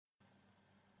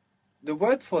The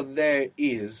word for there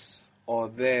is or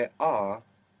there are,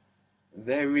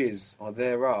 there is or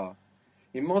there are.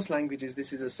 In most languages,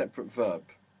 this is a separate verb.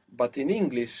 But in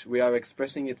English, we are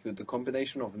expressing it with the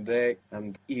combination of there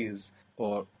and is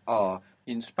or are.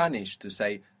 In Spanish, to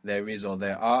say there is or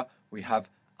there are, we have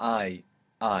I,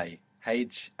 Hay.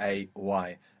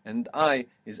 And I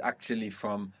is actually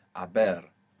from haber.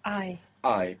 I.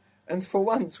 And for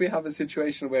once, we have a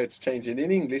situation where it's changing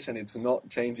in English and it's not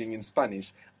changing in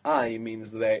Spanish. I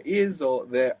means there is or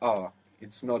there are.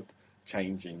 It's not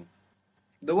changing.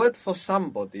 The word for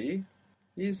somebody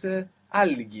is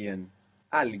alguien.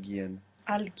 Alguien.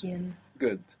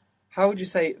 Good. How would you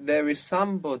say there is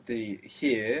somebody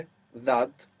here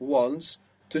that wants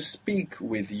to speak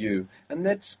with you? And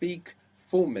let's speak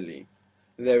formally.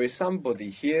 There is somebody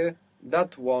here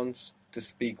that wants to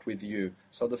speak with you.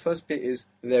 So the first bit is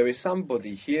there is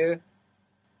somebody here.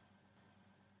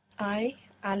 Hay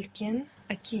alguien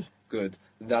aquí. Good.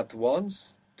 That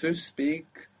wants to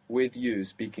speak with you,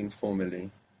 speaking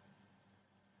formally.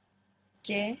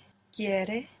 Que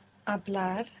quiere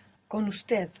hablar con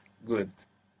usted. Good.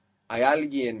 Hay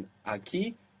alguien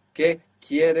aquí que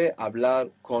quiere hablar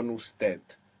con usted.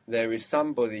 There is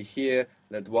somebody here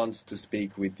that wants to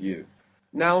speak with you.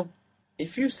 Now,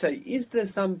 if you say, is there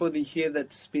somebody here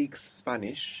that speaks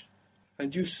Spanish?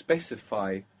 And you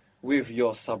specify with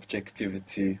your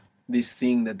subjectivity this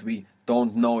thing that we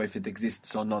don't know if it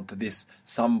exists or not, this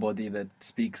somebody that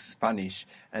speaks Spanish.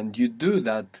 And you do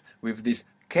that with this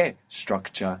que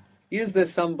structure. Is there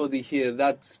somebody here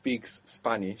that speaks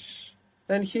Spanish?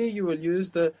 Then here you will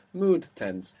use the mood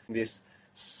tense, this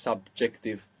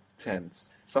subjective tense.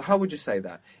 So how would you say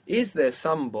that? Is there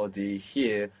somebody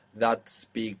here that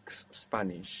speaks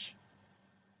Spanish?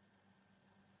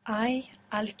 Hay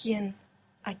alguien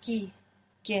aquí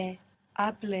que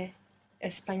hable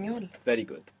español. Very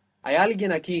good. Hay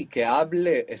alguien aquí que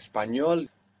hable español.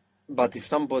 But if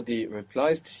somebody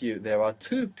replies to you, there are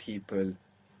two people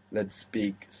that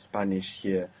speak Spanish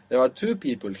here. There are two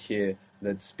people here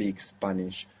that speak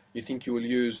Spanish. You think you will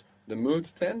use the mood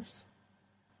tense?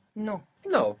 No.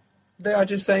 No. They are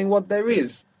just saying what there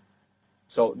is.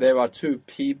 So there are two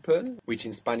people, which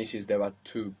in Spanish is there are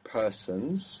two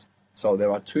persons. So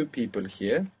there are two people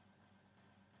here.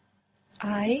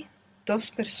 Hay dos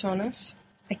personas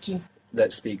aquí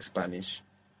that speak Spanish.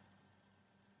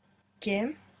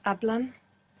 que hablan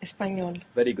español.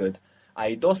 Very good.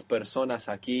 Hay dos personas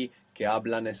aquí que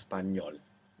hablan español.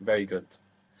 Very good.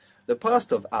 The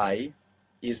past of I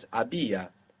is había,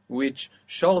 which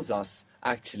shows us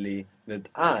actually that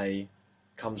I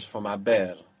comes from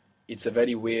haber. It's a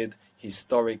very weird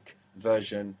historic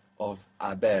version of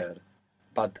haber.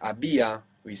 But había,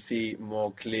 we see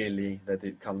more clearly that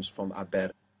it comes from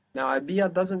haber. Now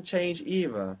había doesn't change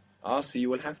either. So you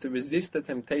will have to resist the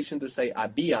temptation to say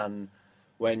habían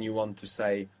when you want to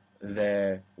say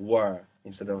there were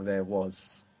instead of there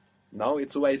was. No,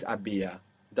 it's always había.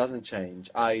 It doesn't change.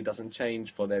 I doesn't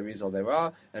change for there is or there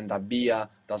are, and había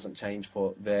doesn't change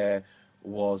for there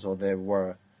was or there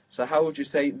were. So how would you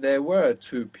say there were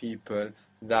two people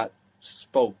that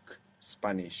spoke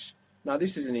Spanish? Now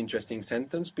this is an interesting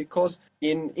sentence because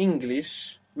in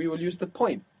English we will use the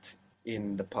point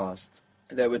in the past.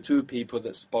 There were two people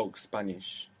that spoke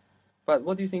Spanish. But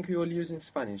what do you think we will use in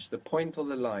Spanish? The point or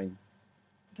the line?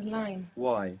 The line.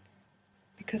 Why?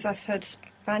 Because I've heard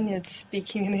Spaniards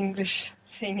speaking in English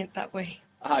saying it that way.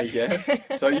 Ah, yeah?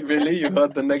 So you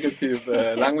heard the negative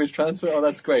language transfer? Oh,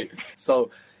 that's great. So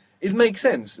it makes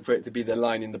sense for it to be the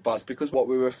line in the past because what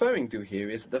we're referring to here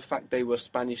is the fact they were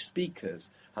Spanish speakers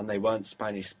and they weren't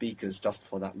Spanish speakers just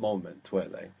for that moment, were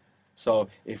they? So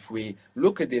if we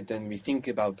look at it and we think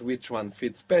about which one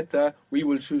fits better, we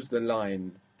will choose the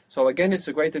line. So again, it's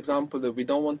a great example that we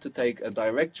don't want to take a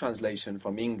direct translation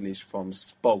from English from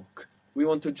spoke. We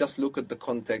want to just look at the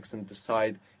context and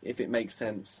decide if it makes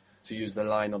sense to use the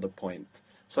line or the point.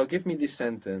 So give me this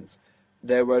sentence.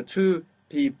 There were two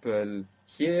people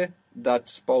here that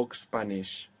spoke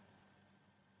Spanish.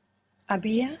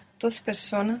 Había dos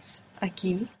personas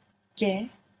aquí que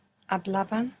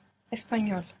hablaban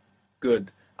español.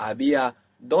 Good. Había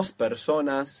dos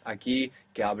personas aquí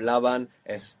que hablaban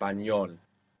español.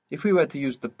 If we were to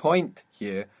use the point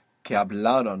here, que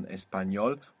hablaron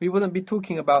español, we wouldn't be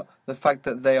talking about the fact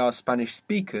that they are Spanish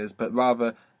speakers, but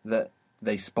rather that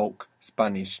they spoke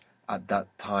Spanish at that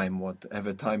time,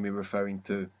 whatever time we're referring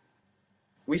to.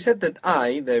 We said that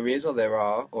there is or there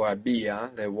are, or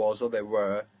había, there was or there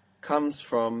were, comes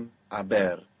from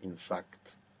haber, in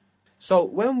fact. So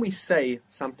when we say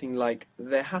something like,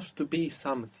 there has to be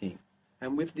something,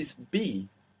 and with this be,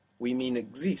 we mean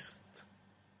exist.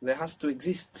 There has to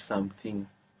exist something.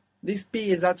 This be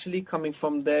is actually coming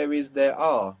from there is, there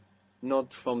are,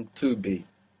 not from to be.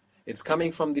 It's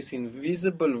coming from this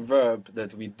invisible verb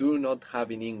that we do not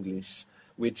have in English,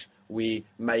 which we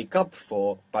make up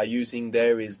for by using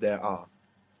there is, there are.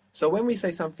 So when we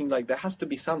say something like there has to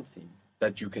be something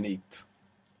that you can eat,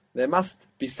 there must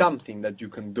be something that you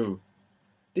can do.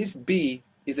 This be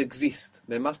is exist.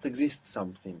 There must exist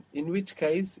something. In which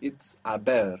case it's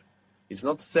haber. It's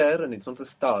not ser and it's not a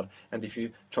star. And if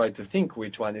you try to think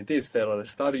which one it is, ser or a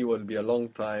star, you will be a long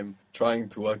time trying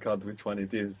to work out which one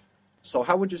it is. So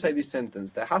how would you say this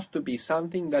sentence? There has to be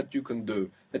something that you can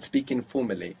do. Let's speak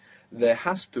informally. There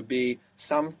has to be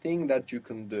something that you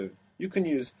can do. You can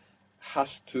use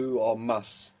has to or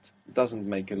must. It doesn't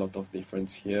make a lot of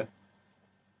difference here.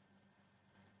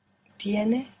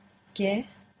 Tiene que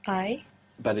hay.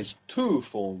 But it's to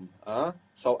form.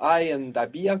 So I and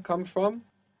había come from?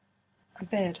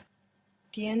 Haber.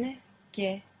 Tiene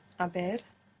que haber.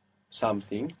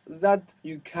 Something that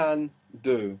you can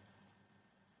do.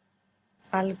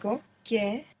 Algo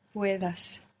que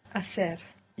puedas hacer.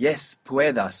 Yes,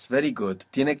 puedas. Very good.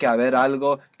 Tiene que haber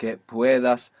algo que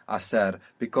puedas hacer.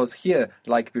 Because here,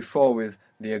 like before with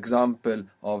the example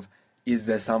of is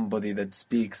there somebody that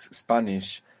speaks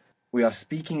Spanish, we are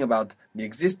speaking about the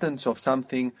existence of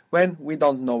something when we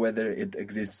don't know whether it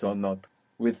exists or not,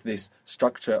 with this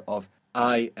structure of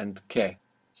I and que.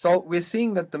 So we're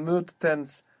seeing that the mood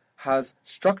tense has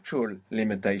structural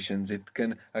limitations. It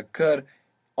can occur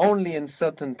only in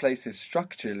certain places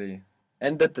structurally,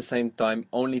 and at the same time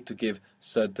only to give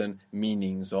certain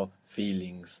meanings or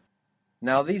feelings.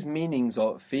 Now these meanings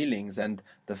or feelings and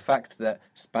the fact that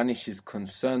Spanish is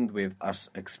concerned with us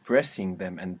expressing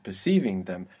them and perceiving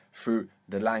them through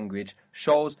the language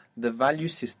shows the value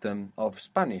system of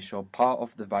Spanish, or part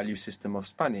of the value system of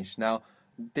Spanish. Now,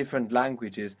 different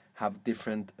languages have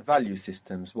different value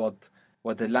systems. What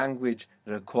the language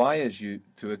requires you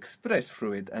to express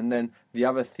through it, and then the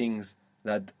other things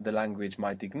that the language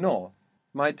might ignore,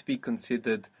 might be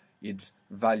considered its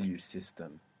value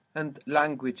system. And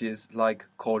languages, like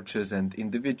cultures and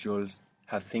individuals,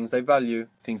 have things they value,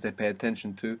 things they pay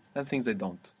attention to, and things they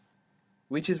don't.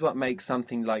 Which is what makes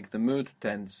something like the mood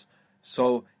tense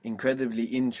so incredibly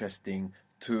interesting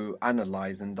to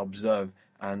analyze and observe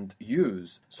and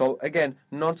use. So again,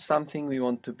 not something we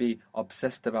want to be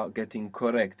obsessed about getting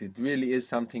correct. It really is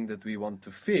something that we want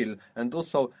to feel and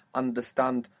also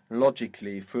understand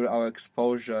logically through our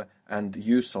exposure and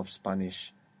use of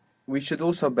Spanish. We should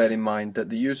also bear in mind that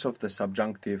the use of the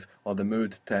subjunctive or the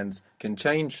mood tense can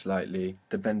change slightly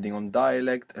depending on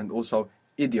dialect and also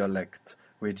idiolect,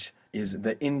 which is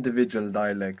the individual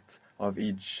dialect of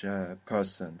each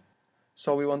person.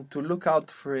 So we want to look out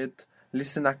for it,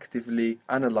 listen actively,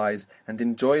 analyze, and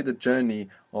enjoy the journey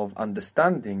of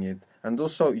understanding it and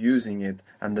also using it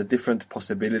and the different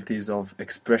possibilities of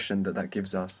expression that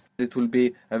gives us. It will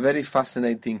be a very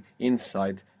fascinating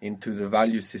insight into the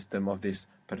value system of this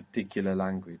particular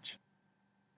language.